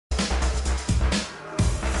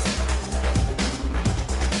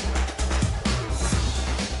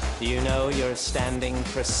know you're standing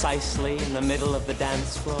precisely in the middle of the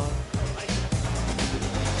dance floor?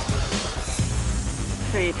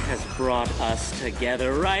 Fate has brought us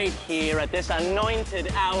together right here at this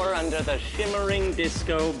anointed hour under the shimmering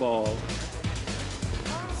disco ball.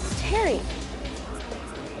 Terry,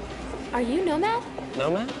 are you Nomad?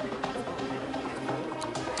 Nomad?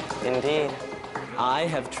 Indeed. I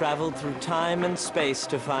have traveled through time and space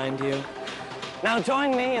to find you. Now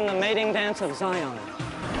join me in the mating dance of Zion.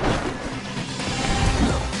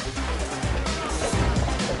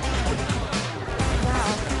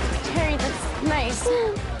 Wow, Terry, that's nice.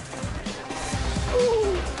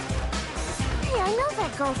 Hey, I know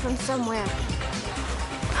that girl from somewhere.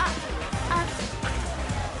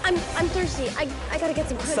 I'm thirsty. I gotta get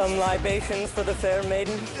some punch. Some libations for the fair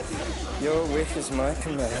maiden? Your wish is my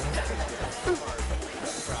command.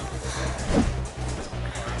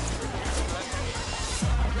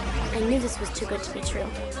 I knew this was too good to be true.